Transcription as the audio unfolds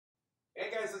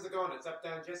guys, how's it going? It's Up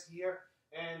Down Jesse here,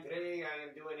 and today I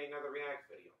am doing another React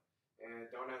video.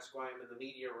 And don't ask why I'm in the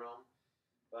media room,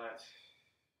 but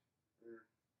the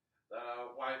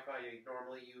Wi-Fi I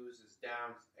normally use is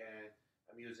down, and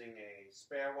I'm using a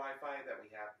spare Wi-Fi that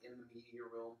we have in the media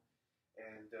room.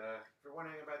 And if you're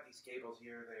wondering about these cables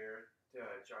here, they're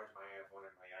to charge my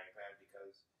iPhone and my iPad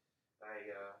because I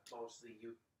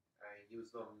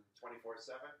use them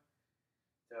 24/7.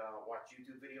 To watch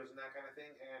YouTube videos and that kind of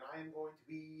thing, and I am going to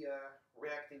be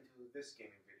reacting to this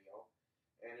gaming video,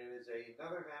 and it is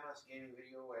another vanossgaming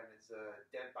video, and it's a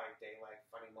Dead by Daylight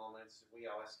funny moments. We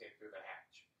all escape through the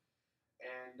hatch,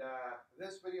 and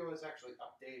this video is actually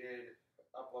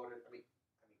uploaded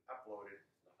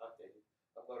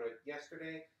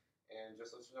yesterday, and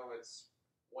just let you know it's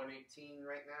 1:18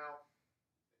 right now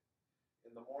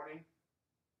in the morning,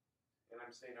 and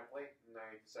I'm staying up late, and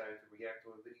I decided to react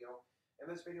to a video. And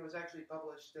this video was actually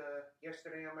published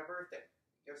yesterday on my birthday.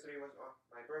 Yesterday was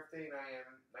my birthday, and I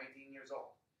am 19 years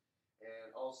old.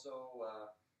 And also,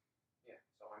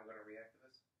 so I'm going to react to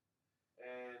this.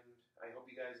 And I hope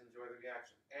you guys enjoy the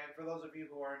reaction. And for those of you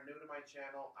who are new to my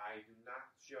channel, I do not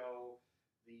show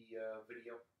the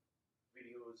videos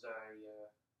I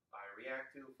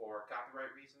react to for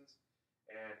copyright reasons.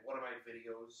 And one of my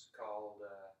videos called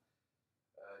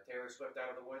Taylor Swift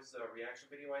Out of the Woods, the reaction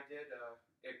video I did,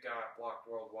 it got blocked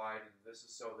worldwide, and this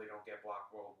is so they don't get blocked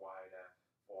worldwide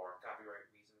for copyright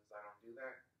reasons. I don't do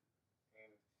that, and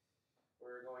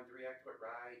we're going to react to it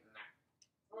right now.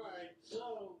 Alright,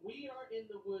 so we are in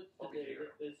the woods today.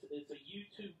 It's a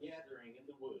YouTube gathering in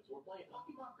the woods. We're playing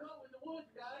Pokemon Go in the woods,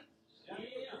 guys.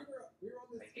 Yeah. We were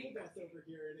on this school bus over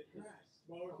here, and it crashed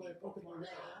while we were playing Pokemon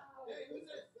Go. Hey, who's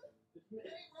this?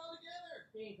 Hey, we're all together.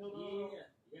 Hey, hold on.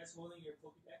 Yeah. You guys holding your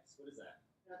Pokedex? What is that?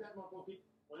 I got my Poke. Wait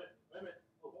a minute.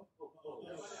 Oh,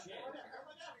 shit. I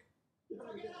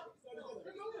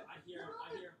hear him.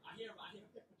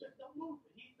 Don't move.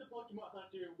 He's the Pokemon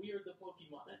hunter. We are the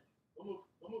Pokemon. Don't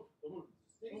move.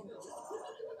 Stay still.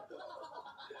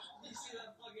 You see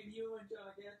that fucking human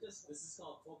trying to get us? This is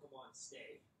called Pokemon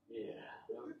Stay. Yeah.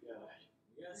 Okay.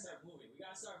 We gotta start moving. a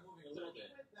little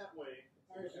bit. That way.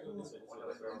 Alright, everyone. Be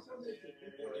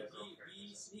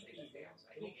sneaky. It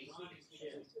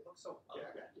looks so ugly.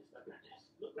 I got this.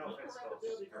 No offense,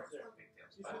 those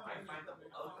pigtails, but I find them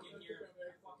ugly.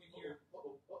 Fucking here.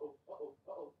 Uh-oh.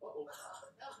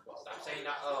 Stop saying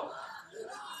uh-oh.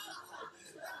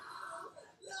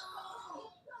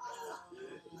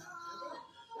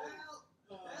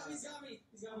 He's got me.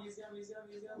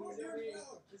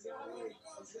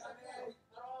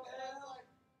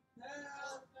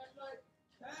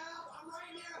 Help! I'm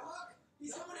right here, Hook!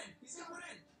 He's coming in!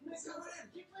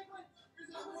 Keep wiggling!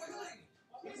 I'm wiggling!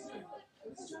 What's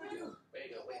he trying to do?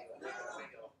 Wiggle.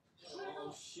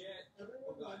 Oh shit!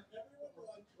 Everyone run.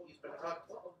 He's been hooked.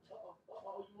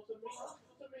 Uh-oh, you want some meat?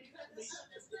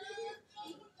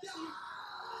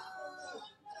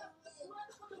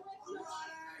 I'm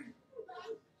running!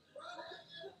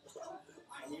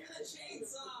 I hear the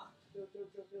chainsaw!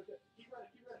 Keep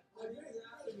running. I think he's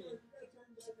after me.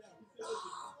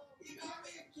 He got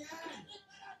me again!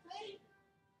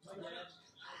 My dad.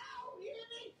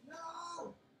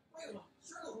 No! Wait,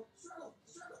 struggle!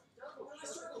 When I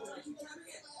struggle, do I keep tapping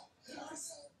it?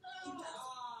 Yes!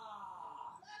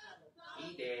 He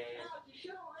did.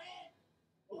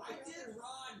 I did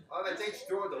run! Oh, that's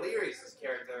H2O Delirious'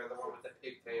 character, the one with the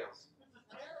pigtails. This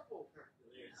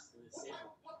is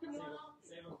terrible.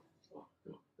 Save him.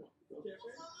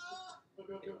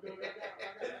 Go.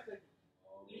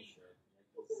 Oh, shit.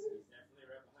 He's definitely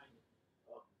right behind you.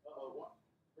 What?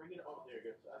 Bring it up. There you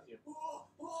go. I see him. Oh,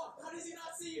 how does he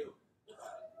not see you?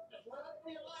 Just run up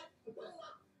for your life.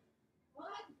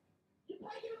 Run! You're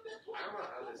breaking him this way. I don't know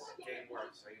how this game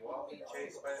works. Are you all being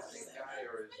chased by the same guy,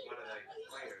 or is one of the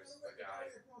players the guy?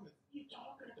 What are you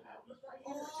talking about? He's right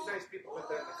You here. guys people put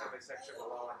that in the comment section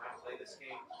below on how to play this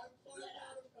game.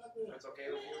 That's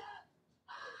okay with you?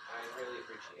 I really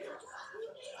appreciate it.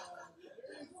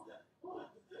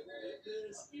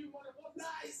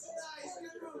 Nice!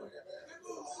 Good move!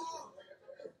 Oh.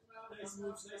 Nice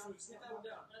moves. Get that one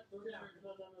down. Throw it down.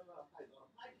 No.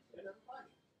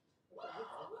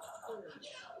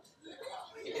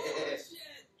 Yeah.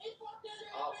 Shit!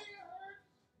 Oh.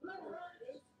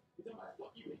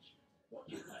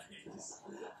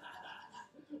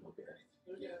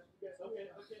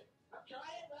 Okay. I'm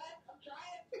trying, man.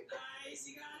 Nice,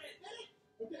 you got it!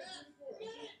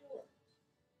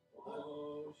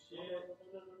 Oh shit!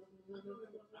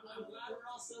 I'm glad we're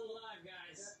all still alive,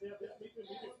 guys. Me too.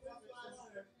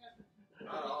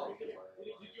 Oh. Did you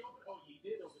open? Oh, you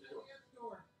did open the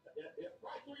door. Yeah.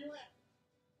 Right where you at?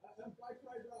 I'm right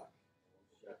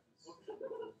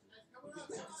Coming up,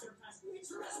 Go!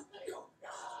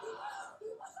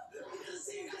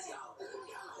 See you guys go!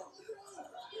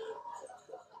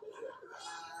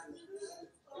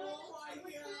 Oh my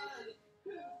god!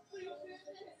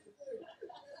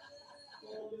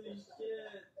 Holy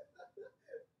shit!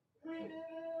 We did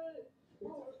it! We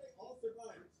totally all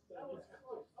survived. That was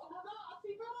close. Oh no, I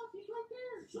see Venom. He's right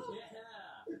there. Look.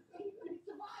 Yeah! He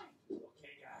survived.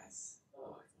 Okay, guys.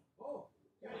 Oh, Oh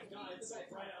my god, it's like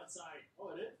right outside.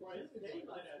 Oh, it is right. It's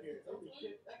daylight out here. Holy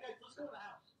shit. That guy, let's go in the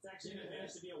house. It's actually an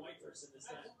advantage to be a white person this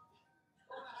time. Go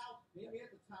in the house. meet me at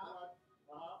the top.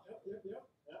 Yep. Yep.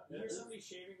 You hear somebody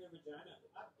shaving their vagina.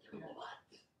 What?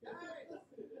 Guys,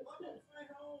 welcome to my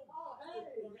home. Oh,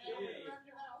 hey. Hey. Around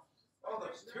your house. Oh,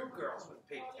 there's two girls with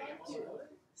pink Oh, pants. thank you.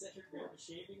 Is that your grandma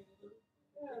shaving?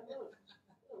 Yeah, look.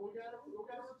 We gotta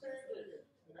repair this.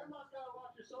 Grandma's gotta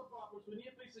watch her soap operas. We need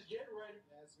to fix this generator.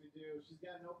 Yes, we do. She's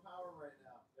got no power right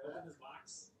now. Open this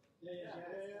box. Yeah.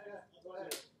 Go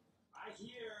ahead. I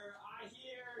hear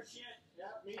shit.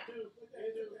 Yeah, me too. Me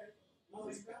too.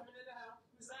 He's coming in the house.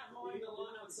 Who's that mowing the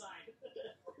lawn outside?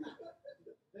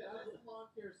 That's the lawn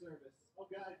care service. Oh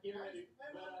God, get ready.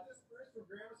 I wanted this first from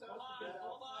Grandma's house.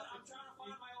 Hold on. I'm trying to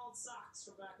find my old socks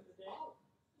from back in the day. Oh,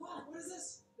 What is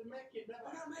this? the med kit. I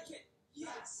got a med kit.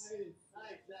 Yes.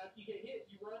 Nice. Now, if you get hit,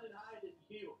 you run and hide and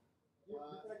heal. He's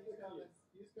coming.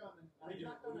 He's coming. What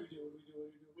do we do?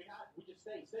 We just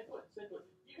stay put.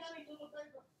 You got any toilet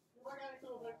paper? I got any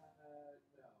toilet paper? No.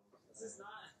 This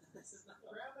is not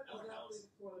Grandma does not outhouse.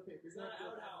 need toilet paper. It's not an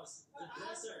outhouse. The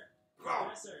dresser. Go.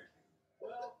 Dresser.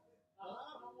 Well,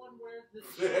 someone wears this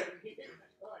here.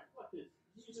 All right, fuck this.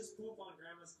 You just poop on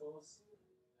grandma's clothes.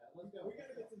 Let's go. We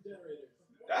gotta get some generators.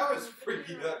 That was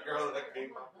freaky, that girl that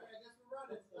came up. Alright, I guess we're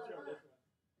running. Let's run.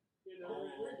 You know,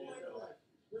 Great plan to run.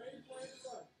 Great plan to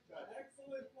run.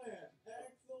 Excellent plan.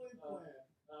 Excellent plan.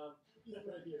 He's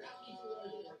right here.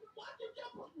 watch him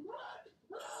jump. Run.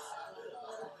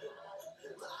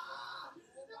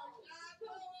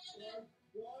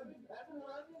 Run. Have him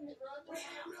run. What do you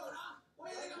think I'm doing, huh? What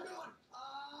do you think I'm doing?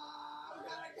 I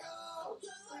gotta go.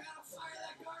 I gotta fire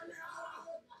that gardener.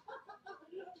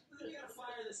 You gotta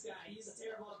fire this guy. He's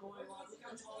terrible at mowing lawns. Look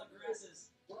how tall the grass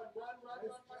is. Run.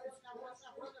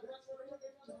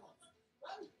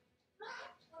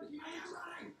 I am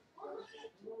running.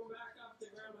 We're back up to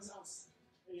grandma's house.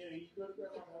 Yeah, you go to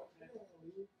grandma's house.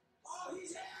 Oh,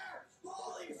 he's here!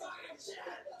 Holy fucking shit!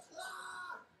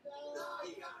 No,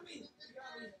 he got me!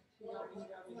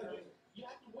 You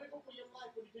have to wiggle for your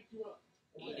life when he picks you up.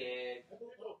 He did.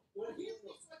 Well, let's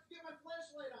get my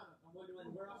flashlight on him. I'm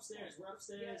wiggling. We're upstairs. Yeah,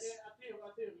 I feel.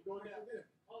 You go down.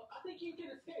 Oh, I think you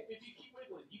can escape if you keep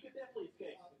wiggling. You can definitely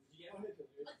escape. Did you get him?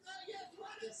 Yes,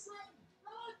 run!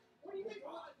 What do you think?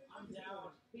 I'm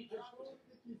down. He dropped it.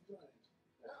 He's running.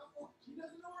 He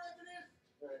doesn't know where Evan is.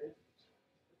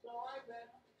 It's all right, man.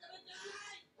 I'm gonna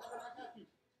die. I got you.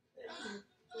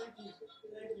 Thank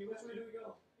you. Which way do we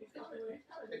go? He's coming.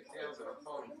 Pigtails and a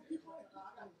pony.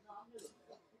 I'm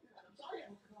sorry.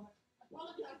 I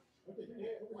apologize. Okay,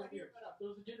 Here, over right here.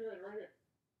 There's a generator right here.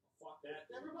 Fuck that.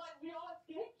 Everybody, we all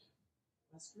escaped.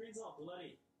 My screen's all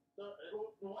bloody. So,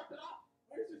 wipe it off.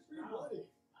 Why is your screen bloody?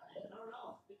 I don't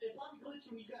know. It probably glitched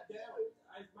when you got down.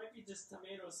 It might be just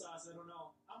tomato sauce. I don't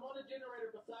know. I'm on a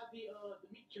generator beside the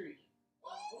meat tree.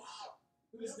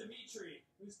 Who's Dimitri?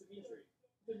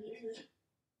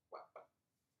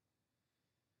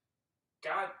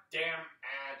 Goddamn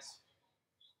ads.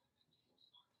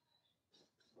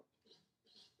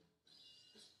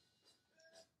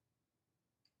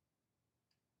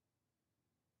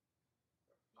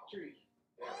 Tree.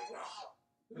 There we go.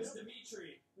 Who's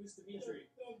Dimitri? Who is he? He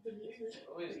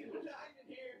was hiding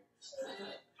here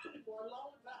for a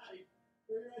long time.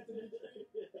 Where you at,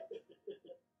 Dimitri?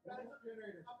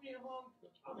 Generator. I'll be home.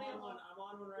 I'm on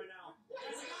one right now.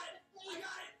 Guys,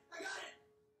 I got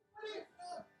it!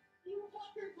 You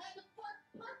fuckers had the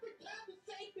perfect time to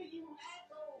save me, you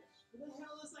assholes! Where the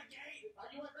hell is that gate? Are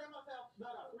you at Grandma's house? No.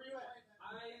 Where you at?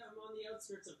 I am on the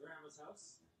outskirts of grandma's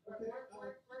house. Where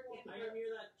I am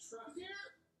near that truck. Here?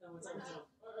 Oh, it's over to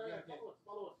Okay.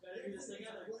 Follow us. Gotta do this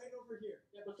together. Right over here.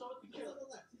 Yeah, but so it's the He's on killer. the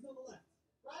left. He's on the left.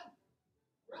 Run!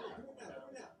 Do it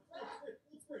now.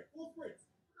 Full sprint.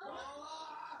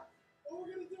 Ah! Oh, we're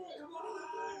gonna do it. Come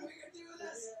on! We can do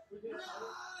this! We did.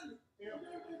 Run! Here. Okay.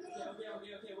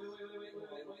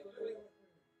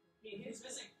 Wait. Who's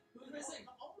missing?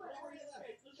 Oh my God.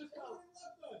 Let's just go.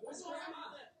 Where's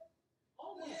Grandma?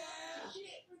 Oh my Yeah.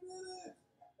 shit! We did it.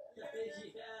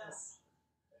 Yes!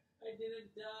 I didn't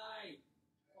die!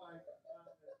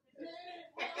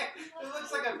 It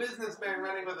looks like a businessman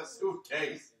running with a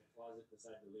suitcase. In a closet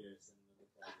beside the lyrics in another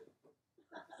closet.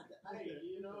 Hey,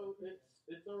 you know,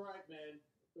 it's all right, man.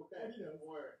 It's okay. He knows. Don't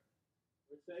worry.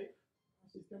 We're safe.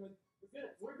 She's coming. We're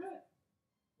good. We're good.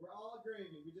 We're all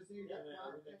gravy. We just need to Are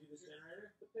get we gonna do this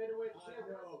generator? Potato away.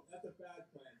 No, that's a bad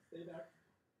plan. Stay there.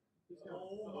 He's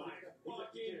coming. Oh my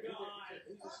fucking god!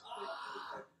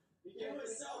 He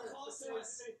was so close to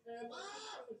us. And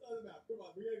it's on the map. Come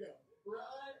on, we gotta go. Run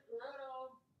on.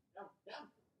 Down.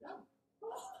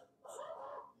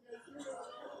 You guys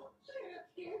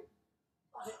do it.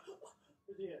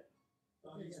 Where's he at?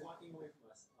 He's walking away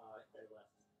from us. I left.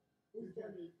 He's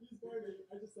by me.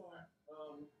 I just saw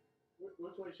him. Which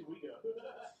way should we go?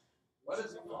 What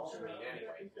does fall mean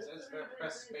anyway? It says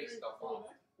press space to fall.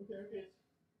 Okay.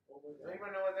 Does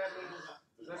anyone know what that means?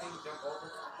 Does that mean jump over?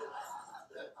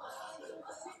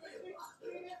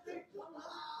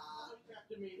 He's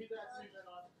after me,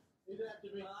 Venom. He's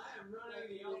after me. I am running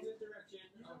the opposite direction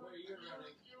of where you're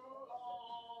running.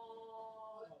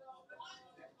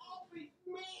 Always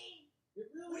me!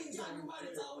 It What really are you is talking about?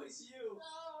 It's always you.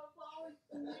 It's always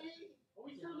me! Are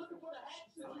we still looking for the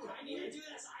hatch? I need to do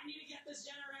this. I need to get this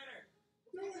generator.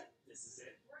 Do it. This is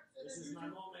it. This is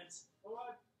my moment.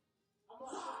 Alright. I'm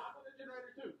on the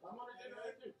generator too. Come on. Come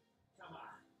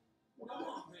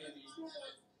on, baby.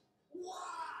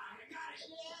 Why? I got it.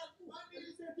 What are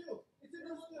you gonna do? It's in this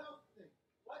little thing.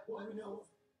 What? What do we know?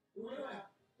 What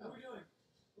are we doing?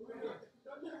 Go to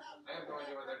the house. I have no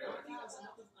idea what they're I'm doing. at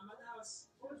the house.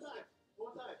 One side.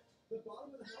 The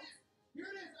bottom of the house? Here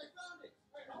it is! I found it!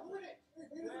 I'll put it! Wait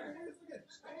a second!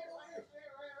 Guys,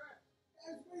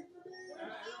 wait for me!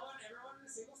 Everyone in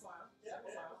a single file.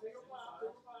 Single file.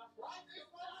 Right,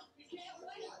 you can't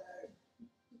wait!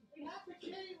 We have the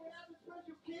key! We have the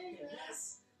special key, man!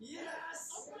 Yes!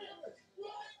 Open it!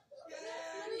 What?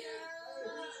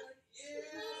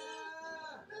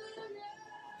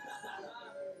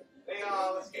 They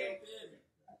all escaped.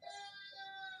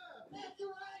 That's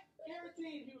right!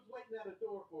 Guaranteed he was waiting at a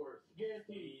door for us.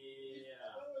 Guaranteed.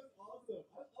 That was awesome.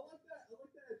 I like that. I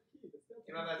like that key.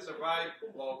 You know that survive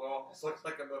logo almost looks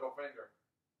like a middle finger.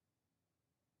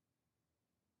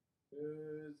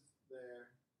 Who's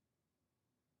there?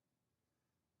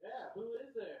 Yeah, who is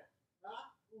there? Huh?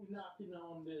 Who's knocking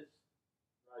on this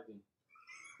rising?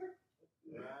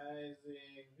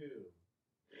 Rising who?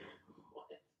 What?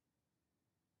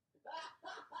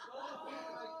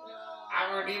 I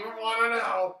don't even want to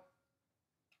know.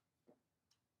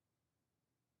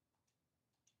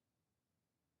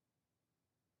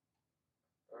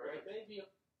 Alright. Baby.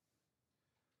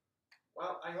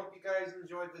 Well, I hope you guys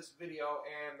enjoyed this video,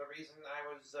 and the reason I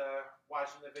was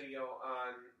watching the video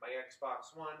on my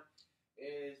Xbox One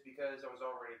is because I was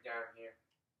already down here,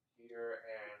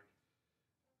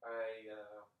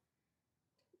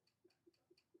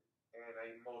 and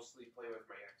I mostly play with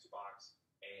my Xbox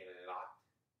a lot.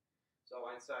 So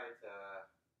I decided to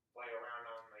play around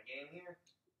on my game here,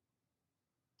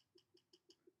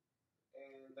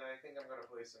 and I think I'm gonna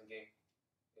play some games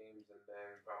and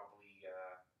then probably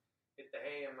hit the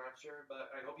hay. I'm not sure, but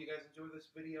I hope you guys enjoyed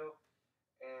this video.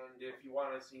 And if you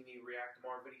want to see me react to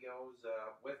more videos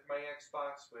with my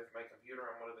Xbox, with my computer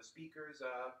on one of the speakers,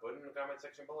 put it in the comment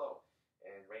section below.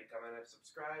 And rate, comment, and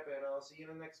subscribe, and I'll see you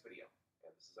in the next video.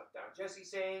 And this is Up Down Jesse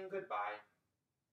saying goodbye.